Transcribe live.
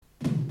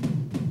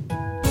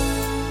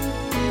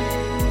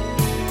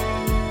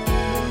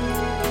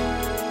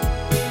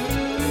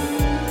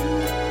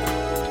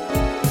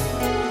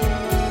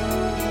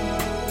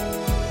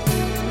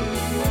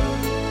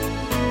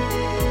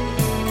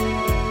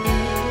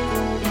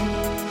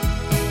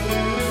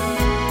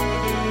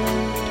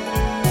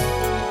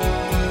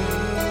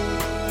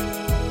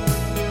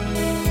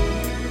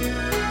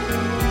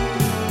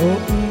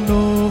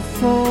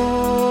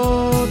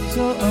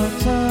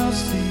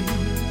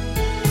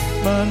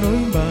lối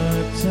mà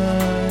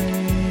trái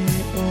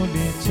ô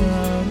đi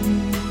chăm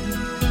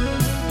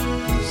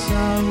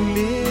sao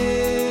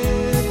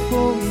liệt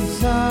không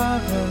xa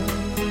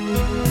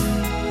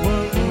vợ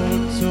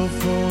cho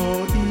phố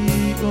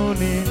đi ô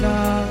đi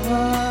na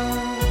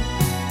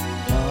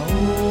ao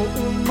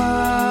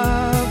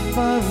ma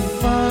phao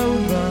phao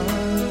mà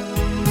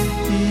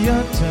ia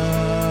cha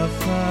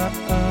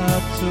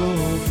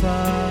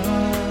Fa'atofa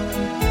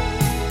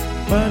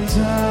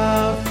Banta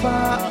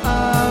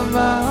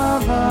Fa'ava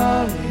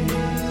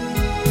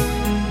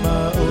Ma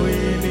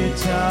oili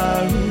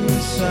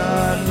Jerusalem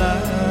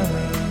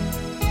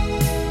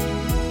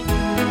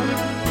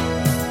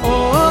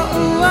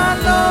Oh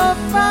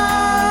Alofa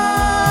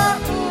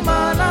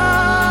Umana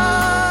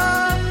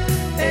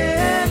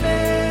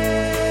Ele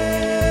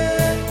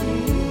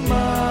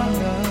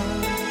Umana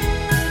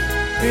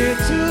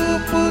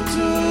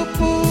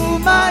Etupu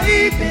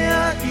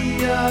Maibea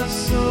ia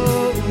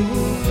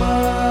souma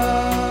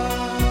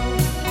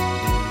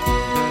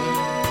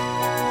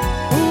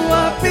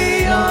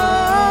Uapia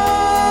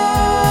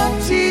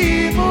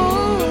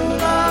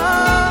timula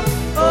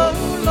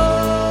Olo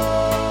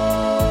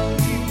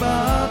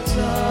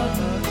imata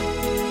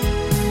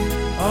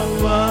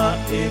Awa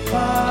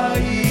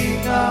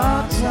ipaingata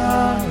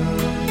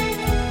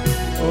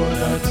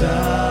Ona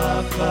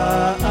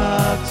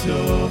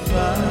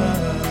Fa'atofa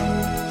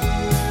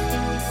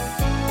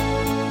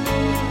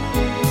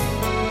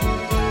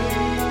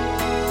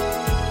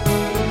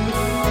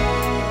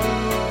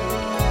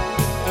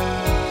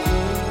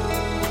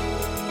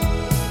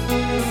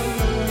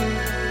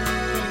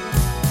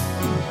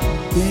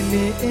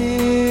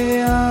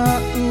Ea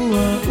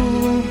ua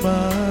uma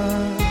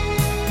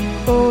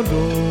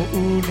Olo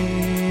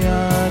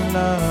unia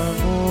la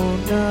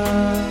mona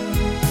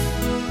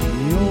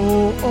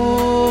Yo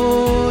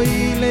o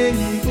ile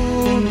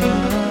una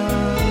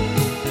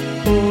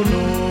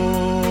Olo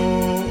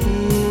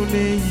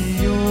une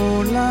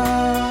yola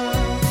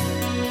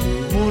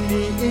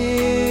Moni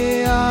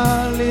ea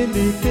le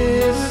ni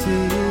pese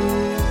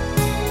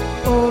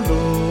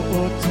Olo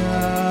ota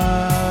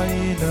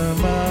ina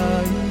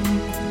mai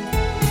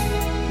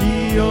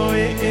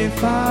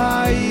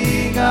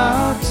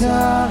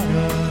Faigata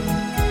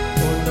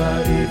Ona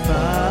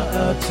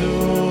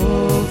Fa'atofa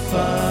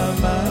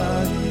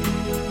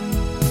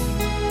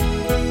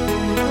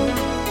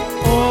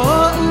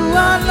Oh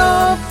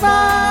Alofa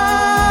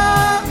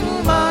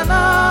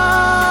Umana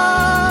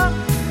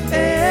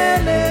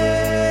Ele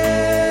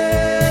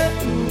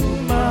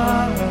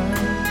Umana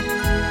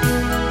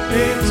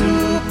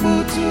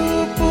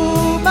Etupu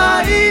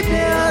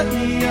Maibea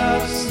ia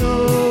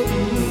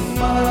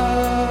souma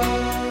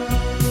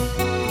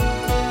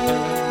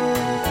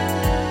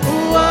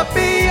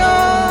Uapia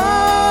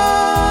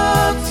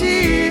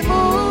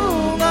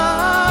timuna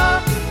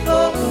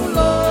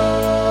Olo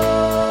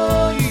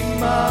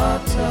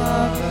imata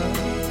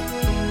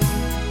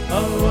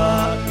Awa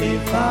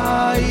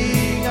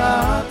ipaingata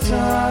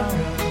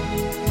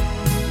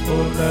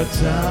Ona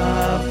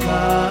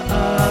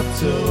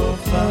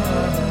Fa'atofa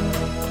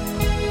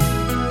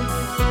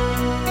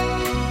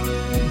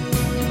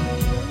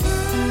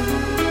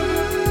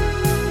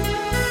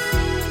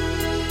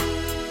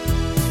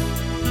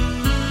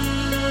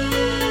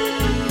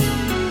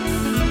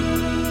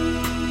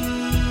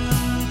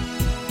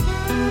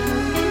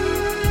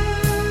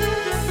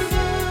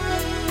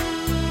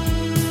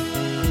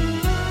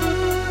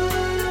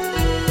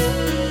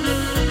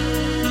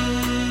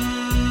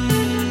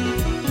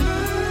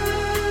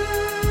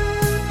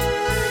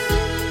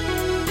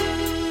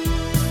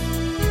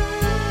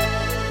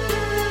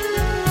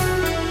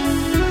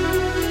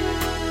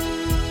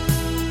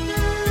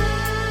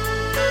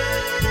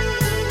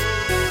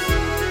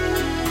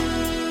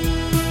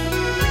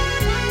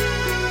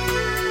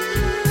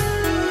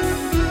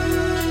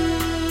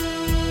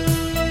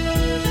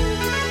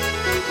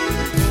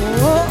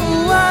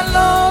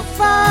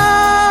Alofa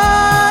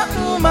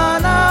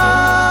umana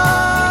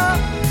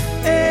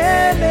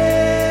ele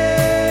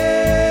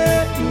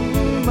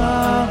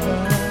umana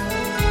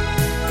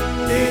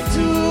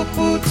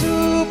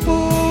Etupu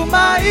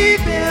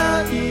maibea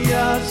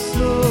ia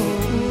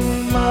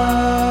souma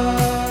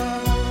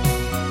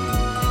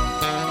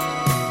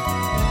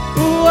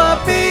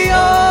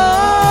Uapia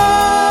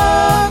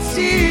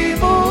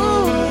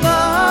timuna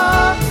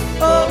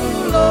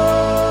Olo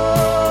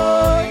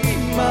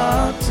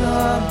imata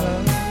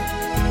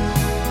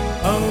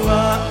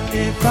Awa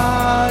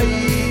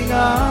ipaingata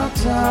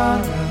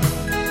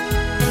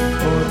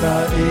Ona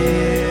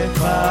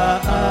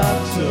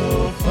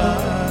Fa'atofa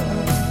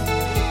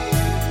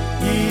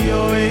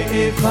Io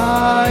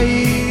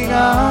ipaingata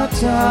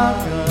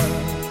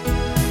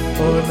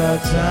Ona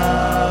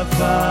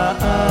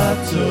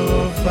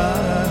Fa'atofa